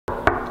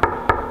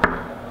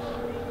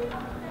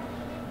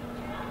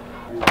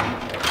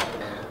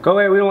Go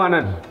away, we don't want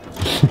none.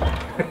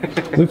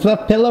 We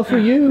left pillow for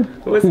you.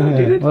 What's up,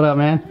 dude? What up,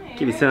 man?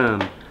 Give you some.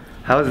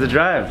 How was the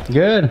drive?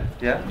 Good.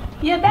 Yeah?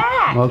 You're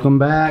back. Welcome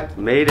back.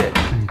 Made it.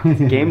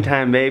 It's game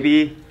time,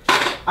 baby.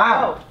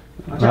 Ow!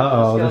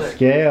 Uh-oh, the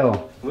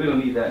scale. We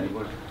don't need that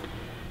anymore.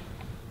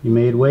 You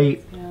made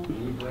weight. Yeah.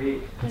 Need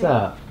weight. What's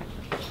up?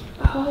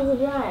 How was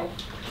the drive?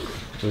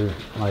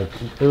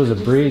 It was a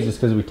breeze just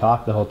because we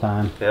talked the whole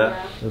time.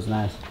 Yeah. It was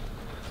nice.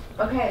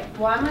 Okay,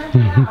 well I'm gonna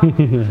head out.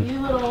 You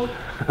little...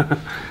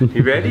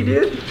 You ready,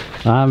 dude?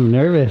 I'm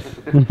nervous.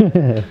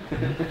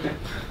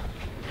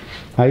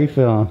 How you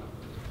feeling?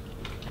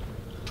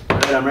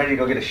 I'm ready to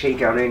go get a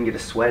shakeout in, get a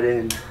sweat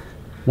in.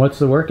 What's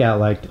the workout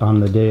like on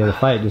the day of the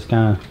fight? Just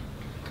kind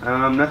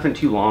of... Nothing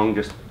too long,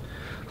 just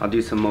I'll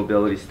do some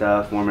mobility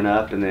stuff, warming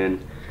up, and then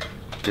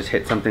just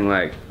hit something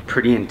like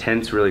pretty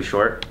intense really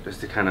short, just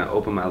to kind of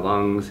open my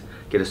lungs,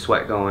 get a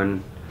sweat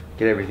going,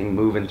 get everything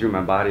moving through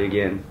my body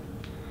again,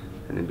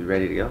 and then be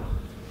ready to go.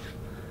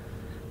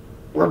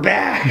 We're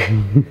back!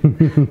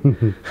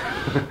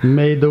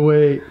 Made the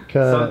weight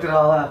cut. Sucked it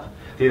all up.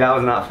 Dude, that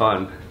was not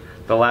fun.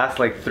 The last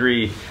like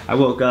 3, I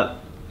woke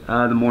up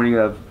the morning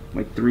of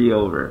like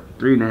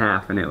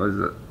 3.5, and it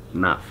was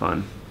not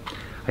fun.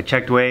 I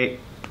checked weight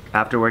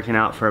after working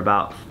out for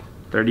about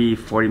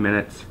 30-40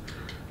 minutes.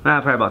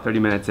 Probably about 30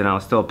 minutes, and I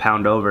was still a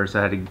pound over, so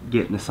I had to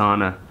get in the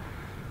sauna.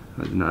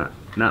 It was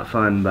not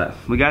fun, but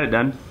we got it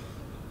done.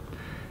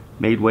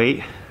 Made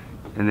weight,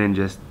 and then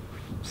just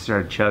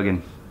started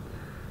chugging.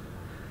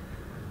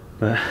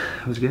 But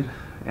it was good.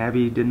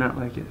 Abby did not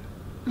like it.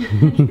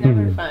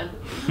 Never fun.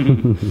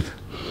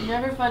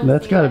 Never fun.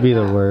 That's got to be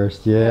the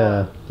worst.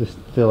 Yeah. Just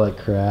feel like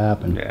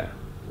crap and. Yeah.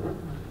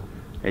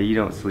 Hey, you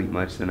don't sleep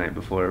much the night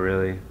before,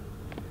 really.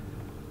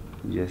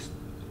 You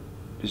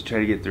just try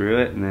to get through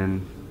it, and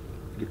then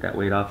get that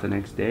weight off the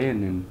next day,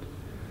 and then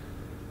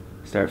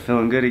start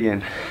feeling good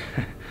again.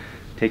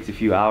 Takes a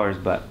few hours,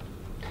 but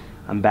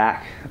I'm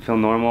back. I feel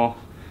normal.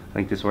 I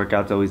think this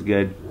workout's always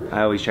good.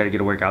 I always try to get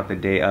a workout the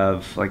day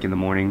of, like in the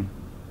morning,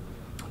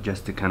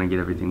 just to kind of get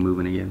everything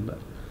moving again, but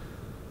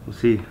we'll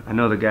see. I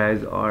know the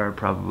guys are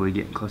probably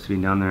getting close to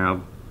being down there.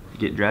 I'll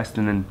get dressed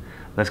and then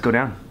let's go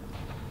down.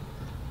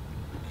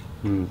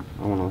 I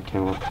want to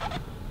cantaloupe.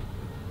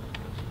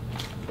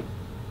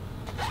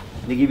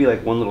 They give you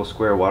like one little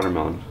square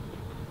watermelon.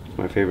 It's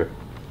my favorite.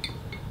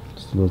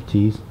 Just a little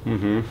tease.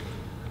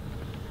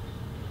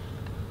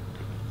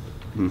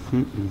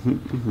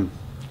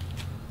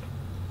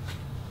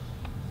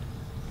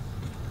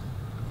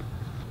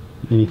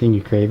 Anything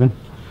you craving?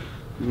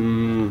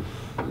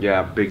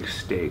 Yeah, big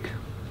steak.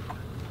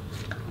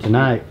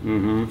 Tonight.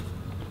 I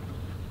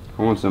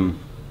want some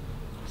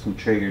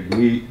Traeger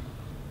meat.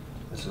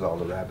 This is all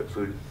the rabbit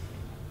food.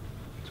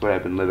 It's what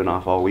I've been living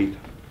off all week.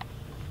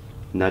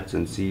 Nuts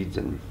and seeds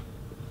and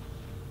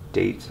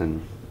dates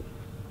and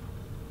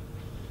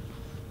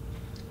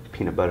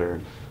peanut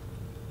butter.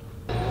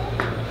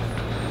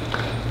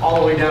 All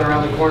the way down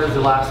around the corner is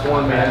the last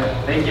one, man.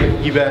 Thank you.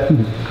 You bet.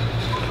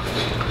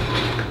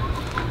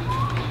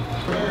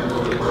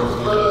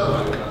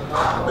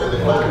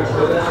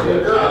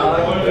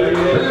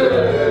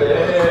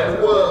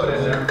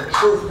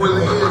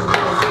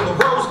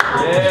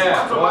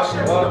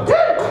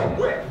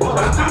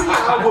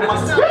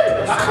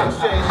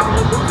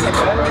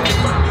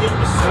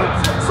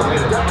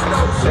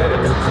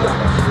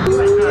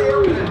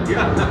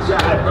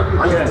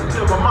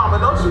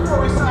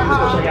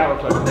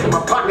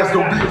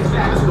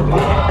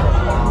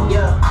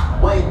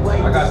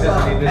 I got this. I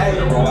need this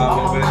to roll out a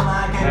little bit.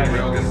 That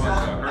real good one. So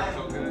it hurts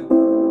so good.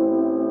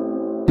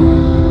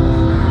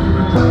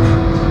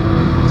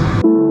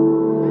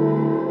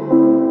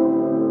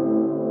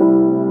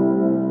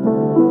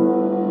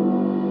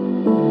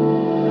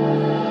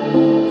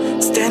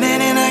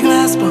 Standing in a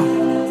glass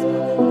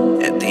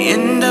bowl at the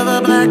end of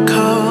a black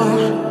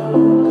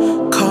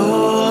hole,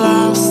 cold,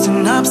 lost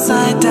and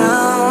upside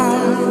down.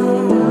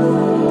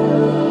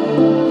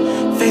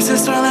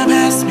 Faces swirling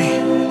past me,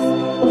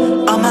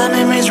 all my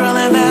memories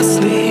rolling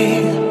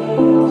vastly,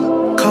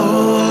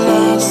 cold,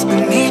 lost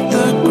beneath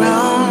the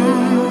ground.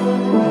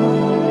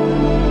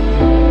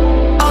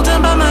 All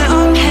done by my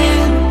own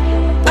hand,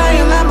 I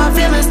allow my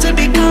feelings to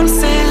become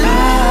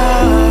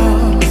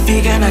sand. If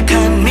you're gonna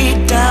cut me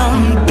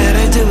down,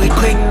 better do it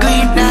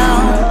quickly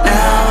now,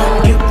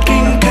 now. You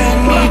can cut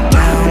me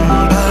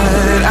down,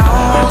 but I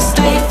won't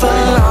stay for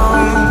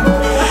long.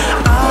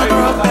 I'll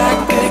grow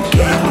back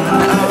again,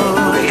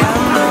 oh yeah,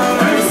 my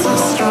roots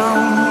are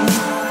strong.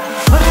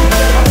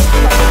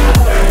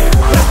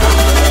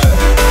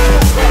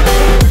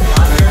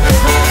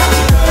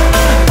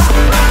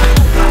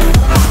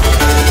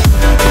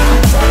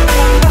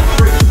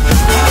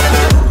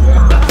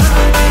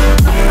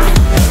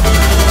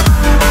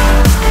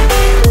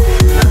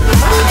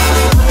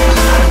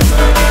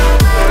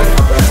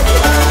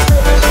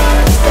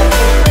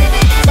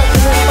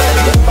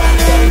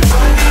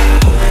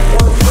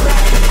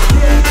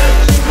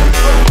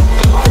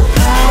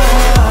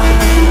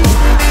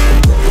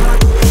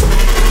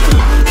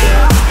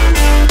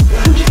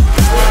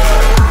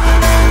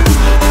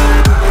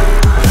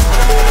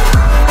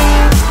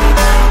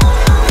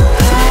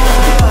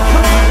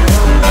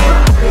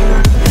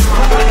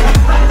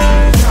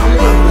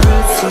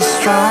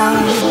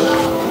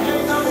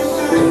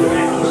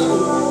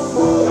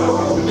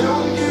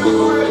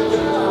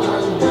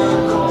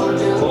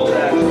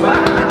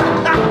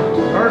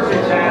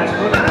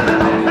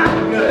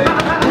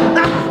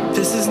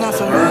 This is not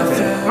forever.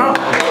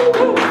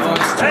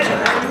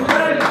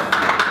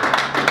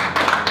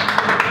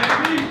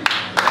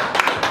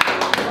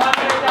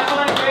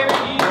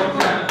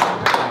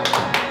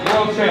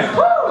 World champ.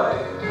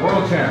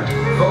 World champ.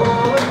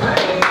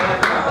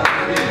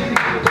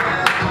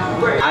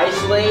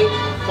 Isolate,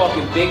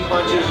 fucking big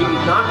punches. You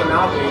can knock him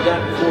out, but you've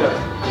done it before.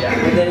 Yeah.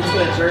 And then it's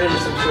gonna turn into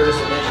some sort of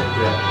submission.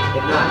 Yeah.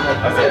 If not, like, I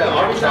say that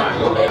all the time.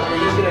 And then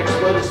he's gonna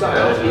explode to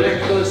something else. He's gonna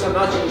explode to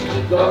something else. And you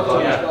keep going until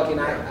he's fucking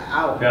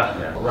out.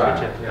 Yeah. Right.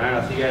 Alright,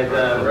 I'll see you guys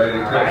Ready to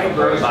go.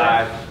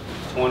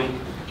 5:20.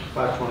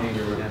 520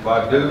 here.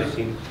 5 dudes.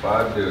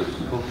 5 dudes.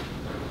 Cool.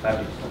 5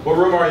 dudes. What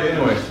room are you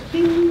anyways?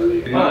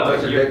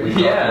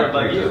 Yeah,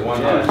 like you. One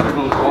time.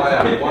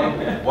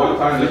 One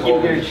time this I keep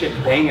whole hearing shit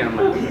banging. I'm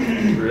like,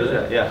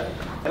 really? Yeah.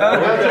 In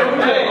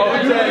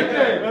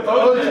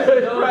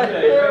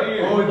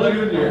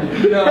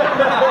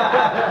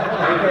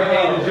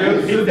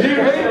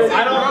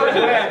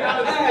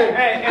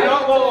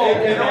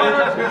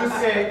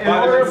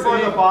order for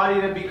the body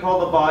to be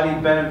called the body,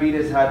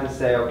 Benavides had to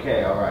say,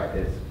 okay, all right,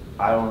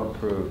 I don't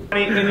approve.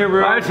 In your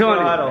room. I'm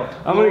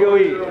gonna go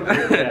eat.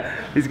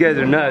 These guys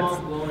are nuts.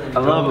 I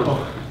love them.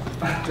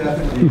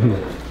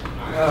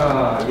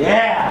 Oh,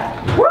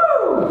 yeah! Woo!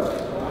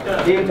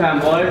 Game time,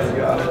 boys.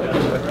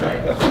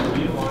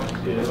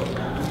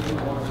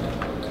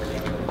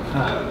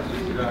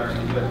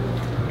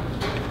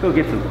 Go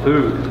get some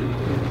food.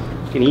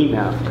 You can eat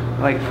now.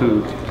 I like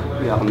food.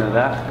 We all know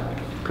that.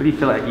 What do you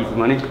feel like, Easy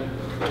Money?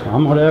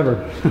 I'm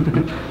whatever.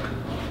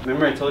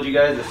 Remember I told you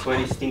guys the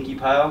sweaty, stinky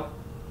pile?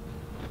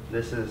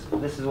 This is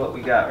what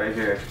we got right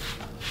here.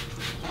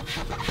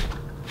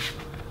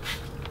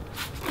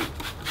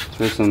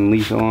 Throw some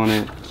lethal on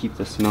it. Keep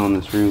the smell in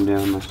this room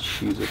down. My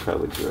shoes are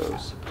probably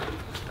gross.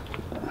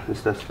 This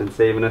stuff's been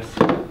saving us.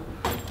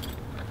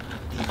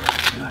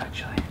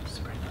 Actually,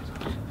 spray those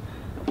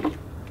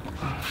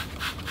off.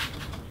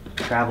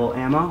 Travel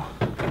ammo.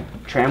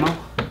 Tramo.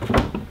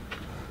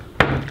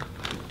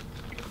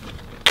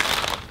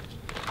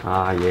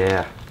 Ah,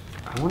 yeah.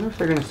 I wonder if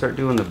they're gonna start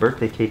doing the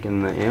birthday cake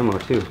and the ammo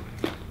too.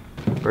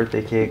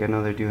 Birthday cake, I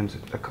know they're doing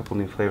a couple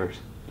new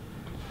flavors.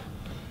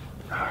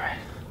 Alright.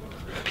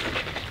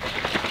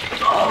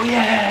 Oh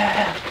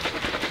yeah!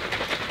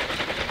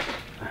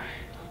 Alright.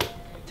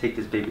 Take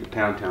this baby to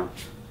Pound Town.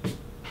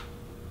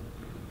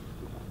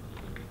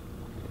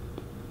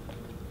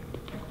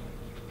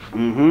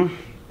 Mm-hmm.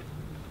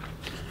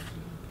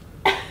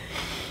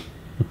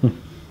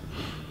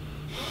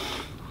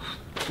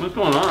 What's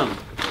going on?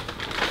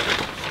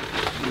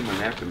 I need my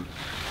napkin.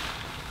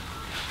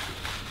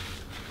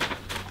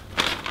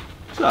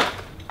 What's up?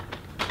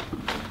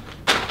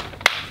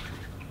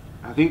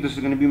 I think this is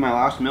gonna be my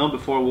last meal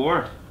before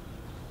war.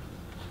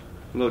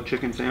 A little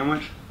chicken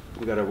sandwich.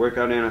 We got our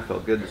workout in. I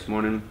felt good this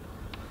morning.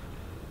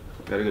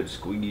 Got a good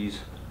squeeze.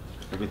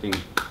 Everything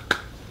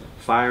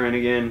firing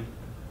again.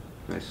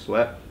 Nice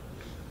sweat.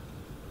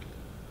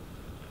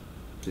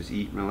 Just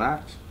eat and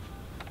relax.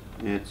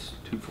 It's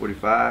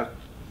 2:45.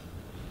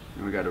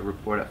 And we got a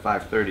report at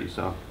 5:30,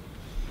 so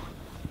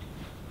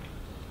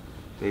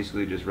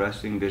basically just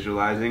resting,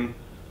 visualizing,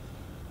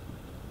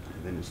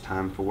 and then it's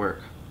time for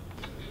work.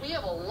 We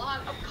have a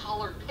lot of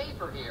colored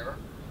paper here.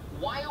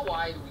 Why oh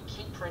why do we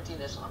keep printing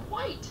this on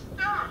white?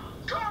 Ah,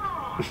 come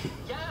on!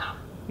 Yeah,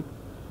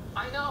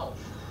 I know,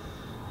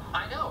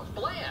 it's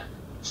bland.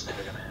 It's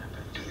never gonna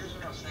happen. Here's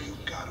what I'm saying,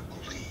 you gotta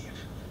believe.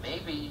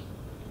 Maybe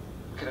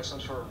we could have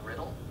some sort of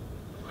riddle.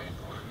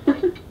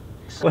 Wait.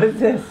 What is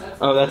this?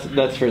 Oh, that's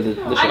for the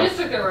show. I just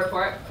took their word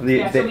for it. They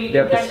have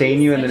to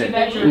stain you and then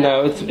it...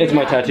 No, it's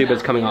my tattoo, but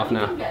it's coming off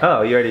now.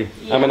 Oh, you already...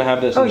 I'm gonna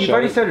have this. Oh, you've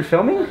already started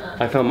filming?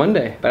 I filmed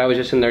Monday, but I was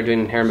just in there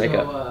doing hair and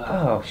makeup.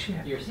 Oh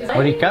shit.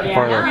 What do you cut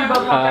for them?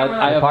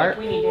 I have like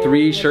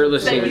 3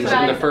 shirtless scenes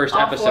in the first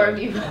episode,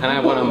 and I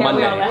went on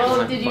Monday.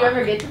 Well, did you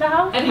ever get to the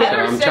house? And So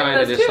I'm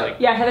trying to just like...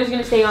 Yeah, Heather's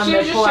gonna stay on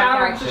the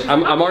shower.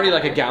 I'm already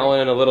like a gallon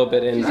and a little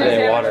bit into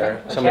the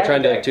water, so I'm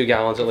trying to do like 2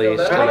 gallons at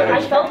least.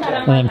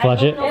 And then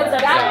flush it?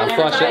 Yeah,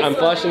 I'm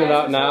flushing it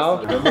out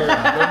now.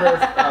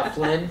 Remember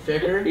Flynn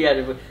Ficker?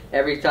 Yeah,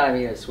 every time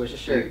he had to switch a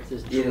shirt,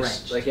 just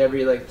drenched. Like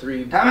every like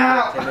 3 Time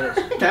out! 10 minutes.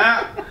 Time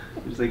out!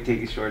 Just like take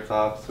your shorts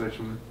off, switch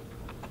them.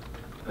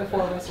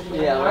 Before we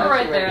Yeah, we're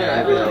right there. Yeah,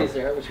 everybody's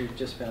there, which we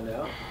just found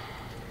out.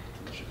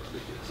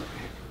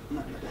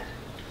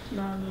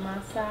 On my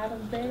side of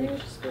the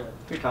bed.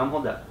 Here, Tom,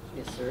 hold that.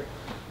 Yes, sir.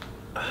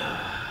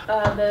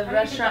 The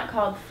restaurant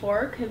called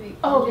Fork. Have you?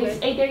 Oh, they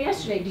ate there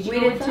yesterday. Did you We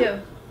go did with too.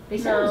 them? They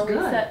said it was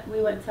good.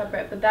 We went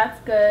separate, but that's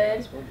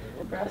good.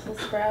 Brussels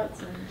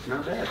sprouts and.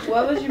 Not bad.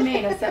 What was your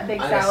main? A big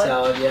I had a salad.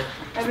 salad, yeah.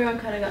 Everyone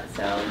kind of got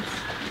salads,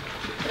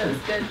 but it was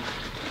good.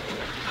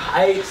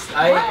 I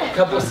ate a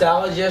couple of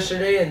salads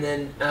yesterday, and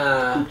then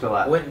Pooped a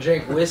lot. went and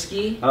drank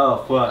whiskey. Oh,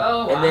 fuck.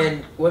 Oh, wow. And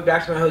then went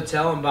back to my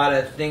hotel and bought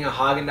a thing of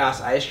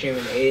Haagen-Dazs ice cream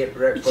and ate it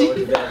right before I went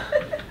to bed.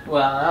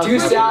 Well, 2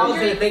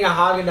 salads and a thing of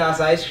Haagen-Dazs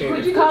ice cream.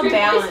 What'd you call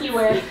balance?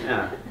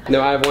 Yeah.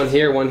 No, I have one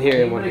here, and one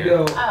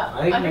here.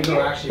 I think I'm gonna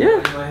go actually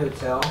in my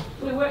hotel.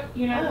 Wait, what?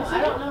 You're not?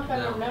 I don't know if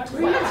I've ever noticed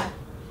Where that.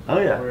 Oh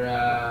yeah.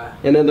 We're,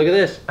 And then look at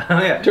this.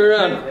 Oh yeah. Turn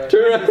around.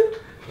 Turn around.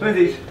 What are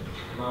these?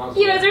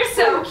 You guys are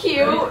so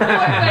cute. Wait.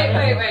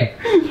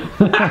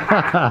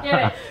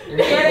 Get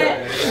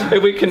it.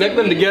 If we connect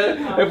them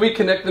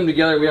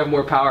together, we have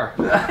more power.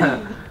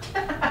 The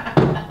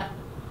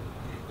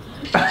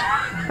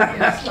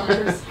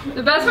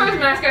best part is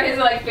mascot is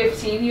like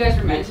 15. You guys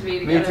were meant to be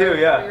together. Me too,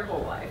 yeah. For your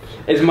whole life.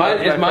 Is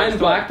mine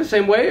black the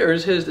same way, or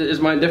is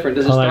mine different?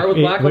 Does it start with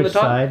black on the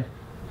top? Side?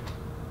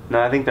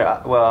 No, I think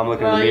they're. Well, I'm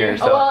looking in the mirror.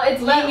 So. Oh, well,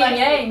 it's yin and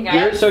yang,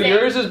 guys. So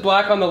yours is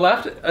black on the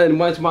left, and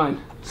mine's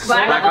mine.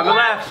 Black on the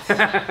left.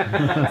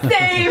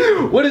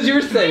 Same. What does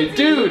yours say,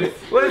 dude?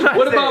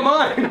 What about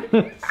mine?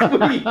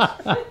 Sweet.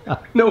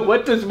 No,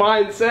 what does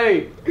mine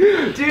say,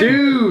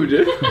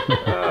 dude?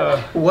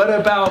 What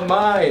about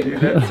mine? Dude,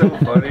 that's so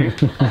funny.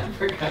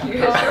 You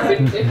guys are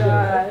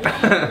ridiculous.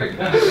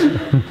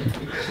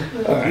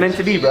 Meant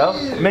to be, bro.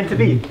 Meant to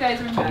be. You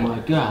guys are Oh my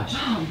gosh.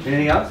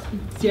 Anything else?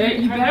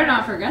 You better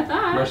not forget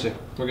that. Mercy,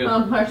 we're good.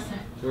 Oh, Mercy.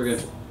 We're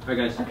good. All right,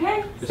 guys.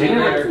 Okay. They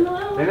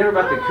never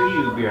brought the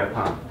Kuyu beer up,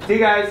 huh? See you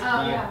guys.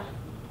 Oh, yeah.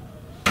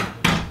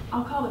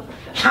 I'll call it for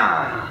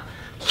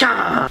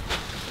that.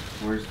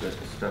 Where's the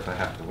stuff I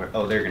have to wear?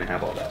 Oh, they're gonna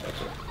have all that.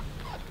 That's right.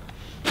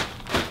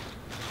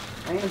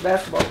 I ain't a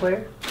basketball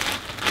player.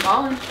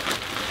 Ballin'.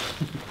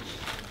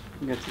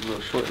 You got some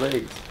little short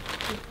legs.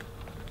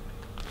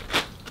 I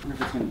wonder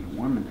if it's gonna be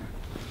warm in there.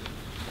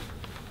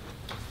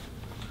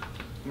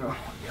 Oh, I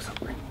guess I'll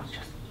bring one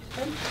just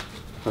in case.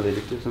 Oh, they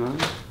do some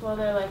others? Well,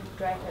 they're like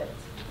dry fits.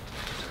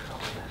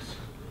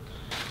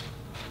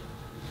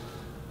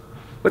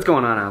 What's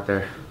going on out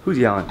there? Who's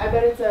yelling? I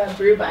bet it's a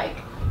brew bike.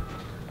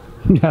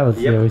 Yeah,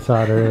 we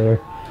saw it earlier.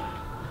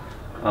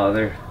 Oh,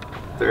 they're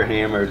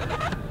hammered.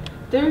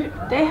 They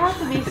have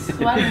to be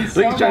sweating so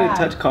Look, he's trying bad.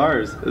 to touch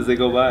cars as they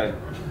go by.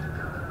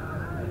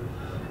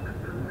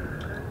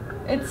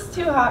 It's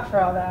too hot for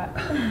all that.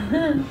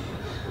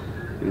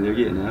 Dude, they're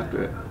getting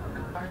after it.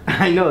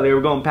 I know, they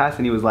were going past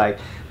and he was like,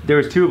 there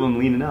was 2 of them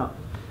leaning out.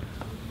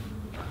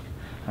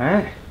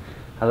 Alright,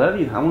 I love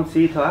you. I won't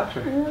see you till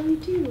after. I love you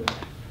too.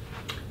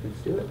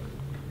 Let's do it.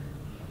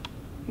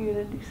 You're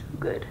gonna do so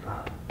good.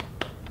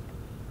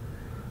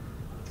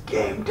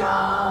 Game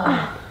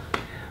time!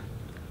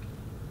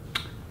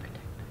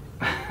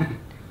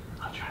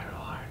 I'll try real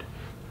hard.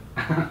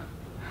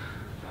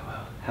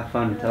 Have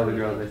fun. Tell the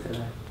girls I said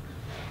hi.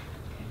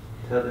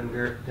 Tell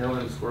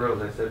them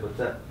squirrels I said what's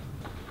up.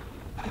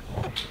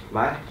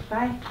 Bye.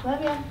 Bye.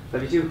 Love ya.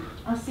 Love you too.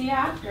 I'll see you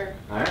after.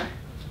 Alright.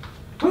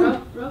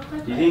 Real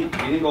quick. Do you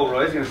think old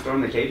Roy's gonna storm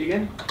the cage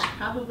again?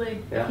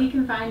 Probably. Yeah. If he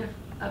can find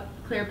a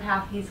clear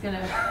path, he's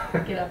gonna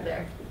get up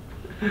there.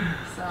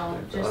 So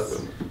That's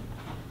awesome.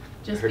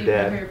 just Her be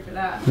dad. prepared for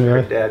that.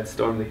 Her dad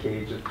stormed the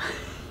cage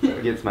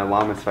against my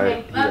llamas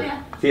fight. Okay, love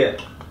ya. See ya.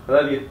 I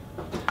love you.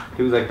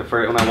 He was like the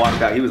first, when I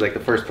walked out, he was like the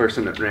first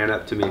person that ran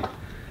up to me.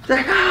 He's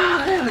like,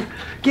 oh,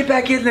 get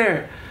back in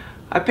there.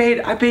 I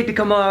paid to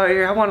come out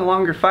here. I want a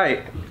longer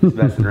fight. He's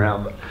messing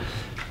around, but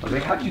I was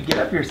like, how'd you get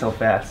up here so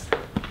fast?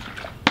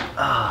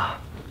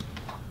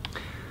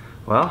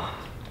 Well,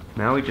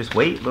 now we just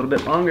wait a little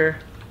bit longer.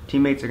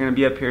 Teammates are gonna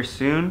be up here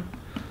soon.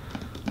 I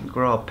think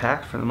we're all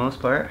packed for the most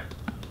part.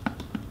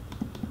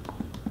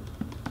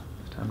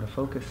 It's time to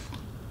focus.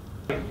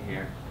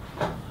 Here.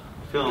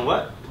 Feeling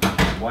what?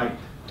 White.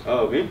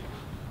 Oh, me?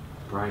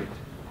 Bright.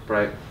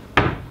 Bright.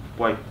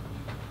 White.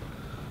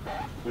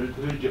 Who's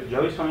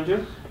Joey's coming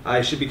to?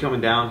 I should be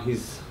coming down.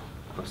 He's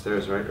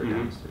upstairs, right? Or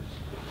downstairs?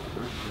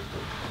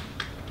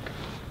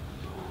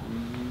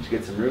 Did you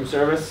get some room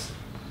service?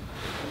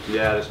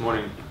 Yeah, this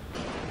morning.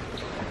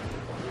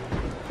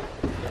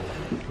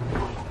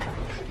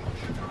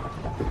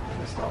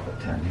 Stop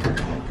at 10 here. Is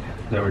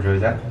that where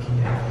Joey's at?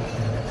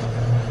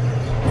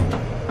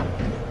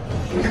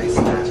 He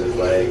snatched his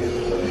leg and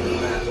put him in the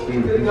mat.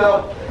 Good to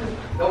go.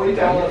 Nobody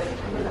down us.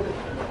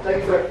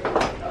 Thank you, sir.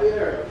 Oh,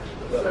 there.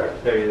 Sir.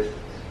 There he is.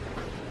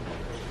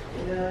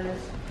 Yes.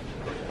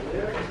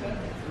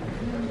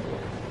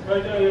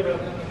 Right there, yeah,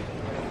 brother.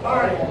 All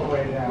right.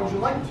 Would you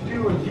like to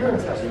do a urine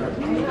test? Yeah,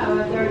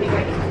 it's already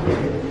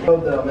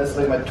ready. This is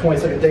like my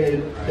 22nd day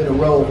in a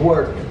row of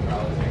work.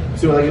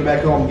 So when I get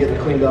back home, get it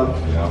cleaned up.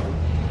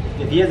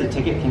 If he has a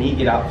ticket, can he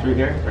get out through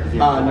here? Or does he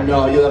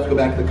No, you'll have to go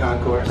back to the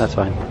concourse. That's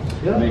fine.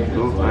 Yeah.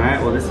 Cool. Alright,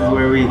 well this is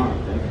where we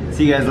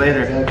see you guys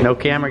later. No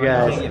camera,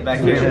 guys. Get back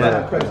here,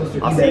 but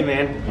I'll see you,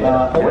 man.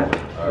 Alright.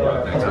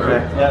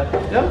 Okay. Yeah.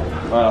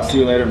 Alright, I'll see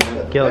you later,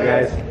 man. Kill it,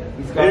 guys.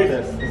 He's got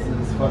this. This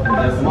is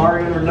fucking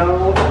Mario and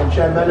Renault and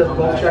Chad Mendes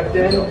both checked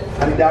in.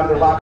 Heading down to the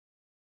locker.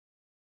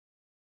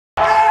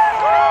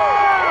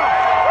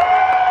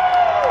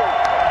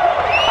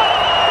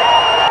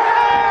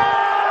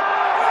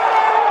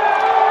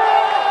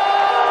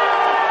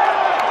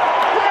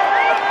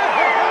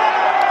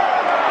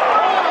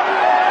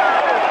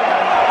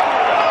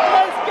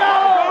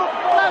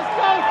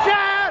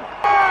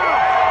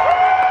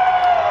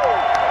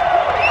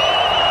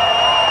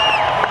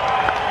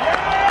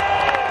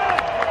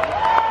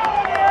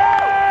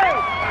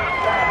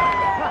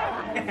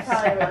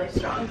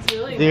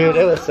 Dude,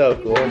 it was so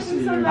cool.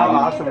 How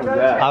awesome was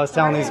that? I was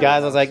telling these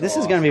guys, I was like, this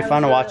is gonna be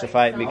fun to watch the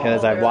fight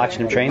because I've watched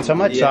him train so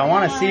much, so I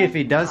want to see if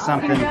he does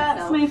something.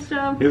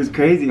 It was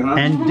crazy, huh?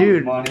 And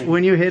dude,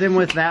 when you hit him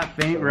with that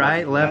faint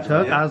right left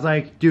hook, I was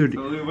like, dude,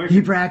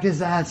 you practiced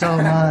that so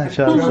much.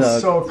 It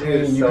was so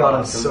clean. You got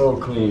him so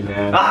clean,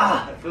 man.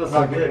 Ah, it feels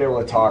so good. Not being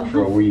able to talk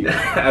for a week.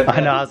 I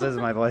know, I was losing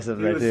my voice up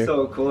there too. It was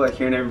so cool, like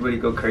hearing everybody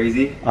go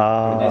crazy.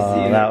 Oh,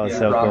 that was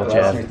so cool,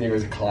 Chad. It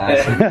was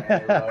classic.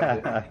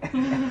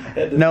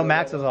 No,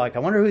 Max was like, I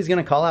wonder who he's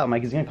gonna call out. I'm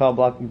like, he's gonna call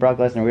Brock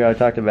Lesnar. We already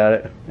talked about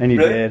it, and he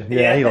did.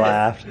 Yeah, he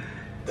laughed.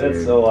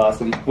 That's so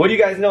awesome. What do you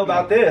guys know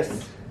about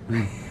this?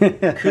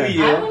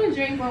 Kuyu. I want to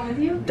drink one with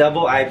you.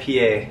 Double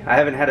IPA. I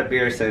haven't had a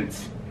beer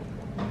since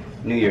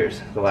New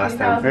Year's, the last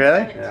time.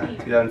 Really? Yeah,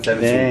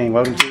 2017. Dang,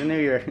 welcome to the new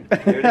year.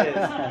 Here it is.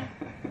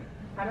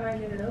 How do I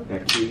get it open?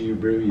 Kuyu,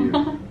 brew you.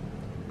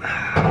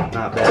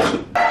 Not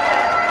bad.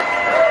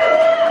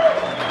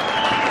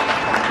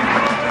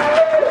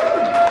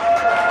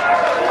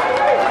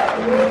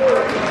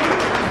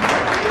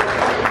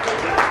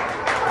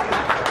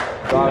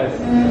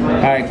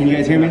 Alright, can you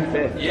guys hear me?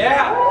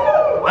 Yeah!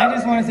 I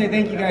just want to say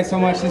thank you guys so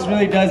much. This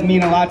really does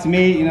mean a lot to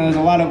me. You know, there's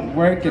a lot of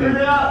work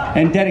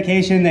and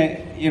dedication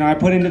that, you know, I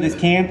put into this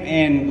camp,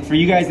 and for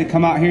you guys to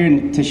come out here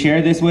and to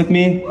share this with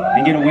me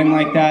and get a win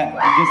like that,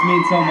 it just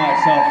means so much.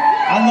 So,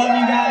 I love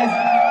you guys.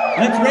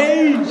 Let's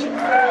rage!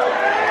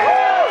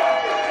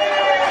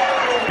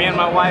 Me and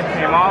my wife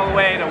came all the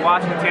way to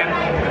Washington,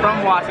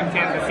 from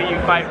Washington to see you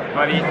fight,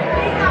 buddy.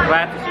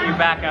 Glad to see you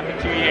back after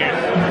 2 years.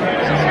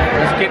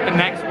 Let's get the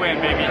next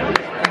win, baby.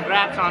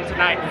 Congrats on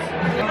tonight.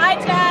 Hi,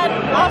 Chad.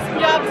 Awesome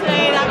job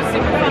today. That was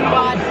super fun to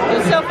watch. It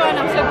was so fun.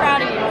 I'm so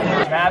proud of you.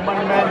 Chad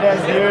Money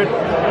Mendes, dude.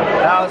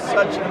 That was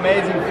such an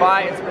amazing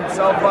fight. It's been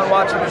so fun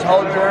watching this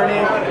whole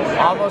journey.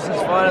 Almost as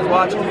fun as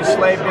watching you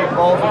slay big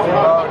bulls with your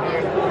bow,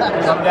 dude.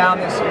 Come down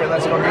this year.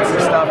 Let's go get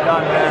some stuff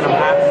done, man. I'm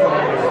happy for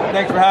you.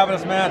 Thanks for having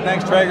us, man.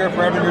 Thanks, Traeger,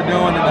 for everything you're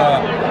doing.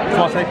 And just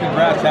want to say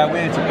congrats, Chad. We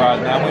ain't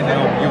surprised, man. We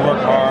know you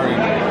work hard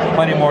and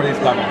plenty more of these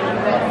coming.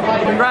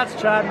 Congrats,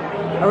 Chad.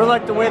 I really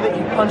like the way that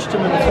you punched him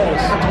in the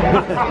face.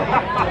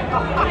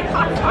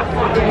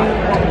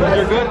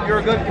 You're good. You're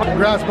a good.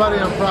 Congrats, buddy.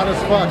 I'm proud as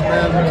fuck,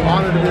 man.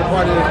 Honored to be a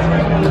part of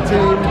the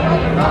team.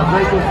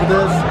 Grateful for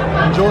this.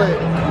 Enjoy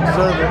it. You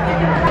deserve it.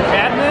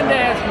 Chad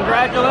Mendes,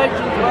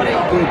 congratulations, buddy.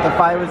 Dude, the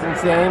fight was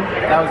insane.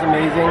 That was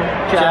amazing.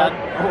 Chad,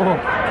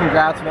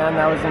 congrats, man.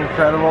 That was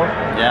incredible.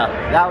 Yeah.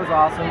 That was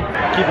awesome.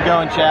 Keep it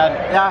going, Chad.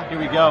 Yeah. Here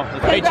we go.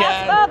 Hey,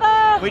 Chad.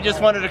 We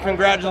just wanted to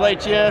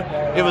congratulate you.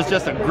 It was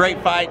just a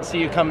great fight to see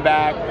you come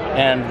back,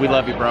 and we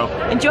love you, bro.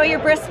 Enjoy your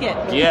brisket.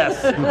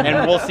 Yes,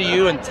 and we'll see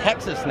you in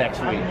Texas next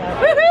week.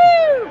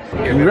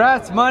 Woohoo!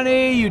 Congrats,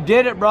 Money. You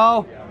did it,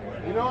 bro.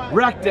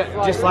 Wrecked it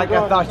just like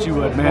I thought you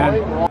would,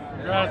 man.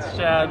 Congrats,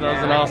 Chad. That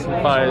was an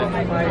awesome fight.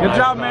 Good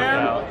job,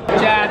 man.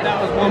 Chad,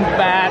 that was one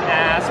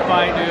badass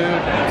fight,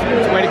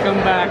 dude. Way to come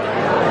back.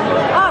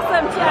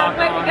 Awesome, Chad.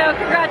 Way to go.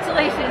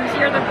 Congratulations.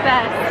 You're the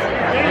best.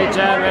 Hey,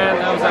 Chad, man.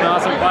 That was an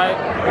awesome fight.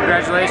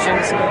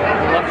 Congratulations.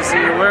 Love to see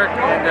your work.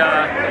 And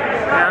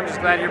man, I'm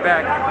just glad you're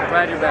back. I'm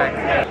glad you're back.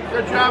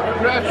 Good job.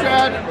 Congrats,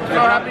 Chad. So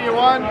happy you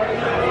won.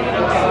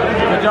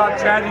 Good job,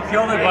 Chad. You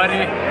killed it,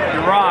 buddy.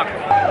 You rock.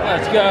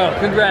 Let's go.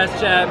 Congrats,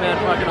 Chad, man.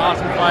 Fucking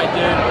awesome fight,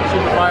 dude.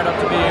 Super fired up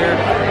to be here.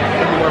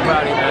 Couldn't be more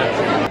proud of you,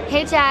 man.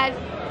 Hey, Chad.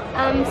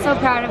 I'm so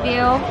proud of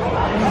you.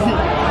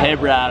 Hey,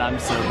 Brad. I'm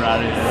so proud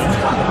of you.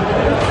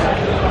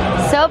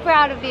 So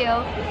proud of you.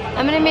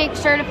 I'm gonna make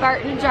sure to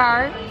fart in a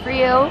jar for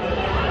you,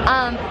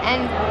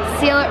 and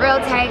seal it real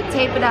tight,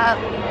 tape it up,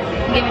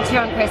 and give it to you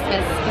on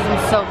Christmas, because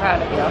I'm so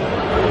proud of you.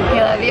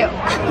 I love you.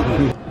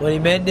 Money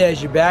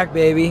Mendes, you're back,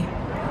 baby.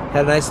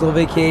 Had a nice little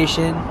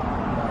vacation,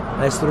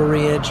 nice little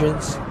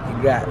re-entrance.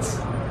 Congrats.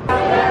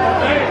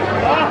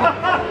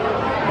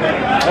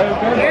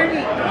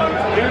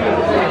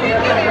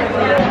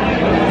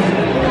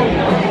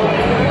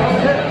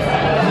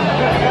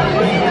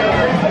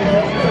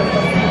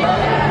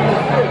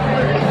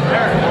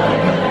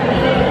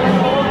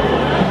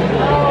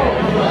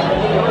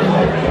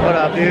 What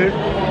up, dude?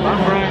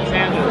 I'm Brian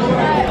Sanders.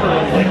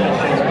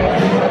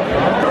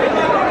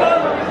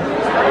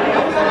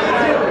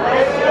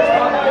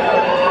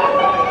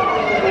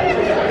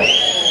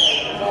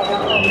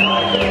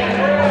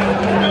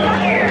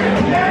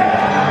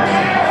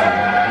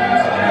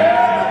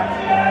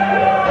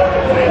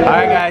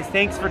 Alright guys,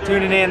 thanks for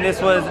tuning in.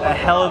 This was a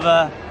hell of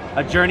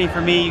a journey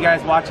for me. You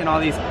guys watching all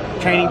these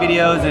training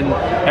videos and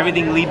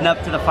everything leading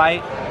up to the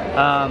fight.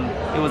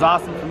 It was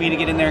awesome for me to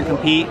get in there and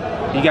compete.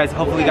 You guys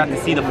hopefully got to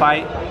see the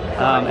fight.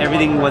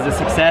 Everything was a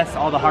success.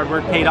 All the hard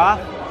work paid off.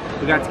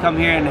 We got to come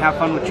here and have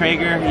fun with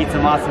Traeger, eat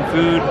some awesome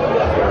food,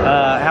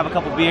 have a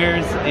couple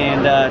beers,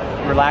 and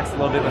relax a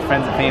little bit with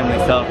friends and family.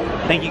 So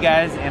thank you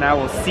guys, and I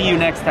will see you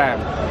next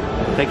time.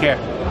 Take care.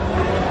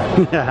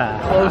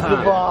 Close the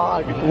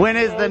vlog. When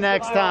is the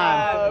next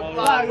time?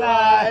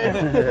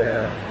 I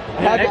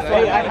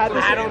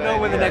don't know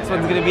when the next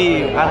one's gonna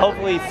be.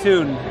 Hopefully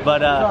soon,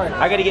 but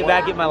I gotta get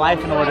back, get my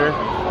life in order.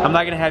 I'm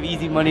not gonna have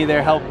easy money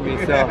there helping me,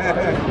 so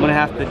I'm gonna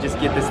have to just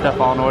get this stuff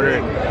all in order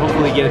and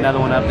hopefully get another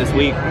one up this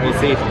week. We'll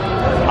see.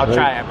 I'll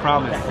try, I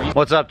promise.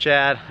 What's up,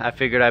 Chad? I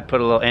figured I'd put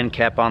a little end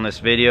cap on this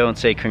video and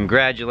say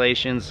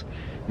congratulations.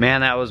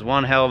 Man, that was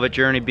one hell of a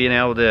journey, being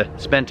able to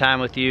spend time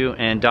with you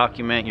and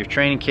document your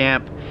training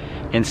camp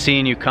and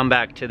seeing you come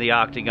back to the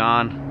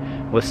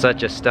octagon with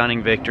such a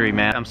stunning victory,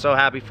 man. I'm so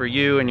happy for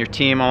you and your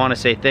team. I want to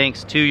say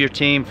thanks to your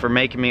team for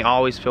making me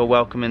always feel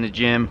welcome in the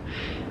gym,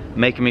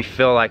 making me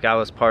feel like I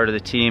was part of the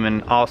team,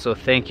 and also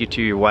thank you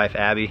to your wife,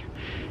 Abby.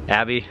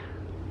 Abby,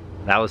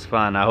 that was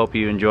fun. I hope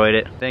you enjoyed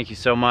it. Thank you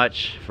so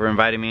much for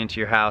inviting me into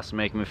your house and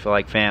making me feel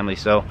like family.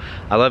 So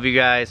I love you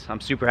guys. I'm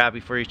super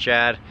happy for you,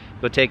 Chad.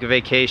 Go take a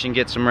vacation,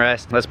 get some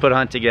rest. Let's put a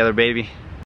hunt together, baby.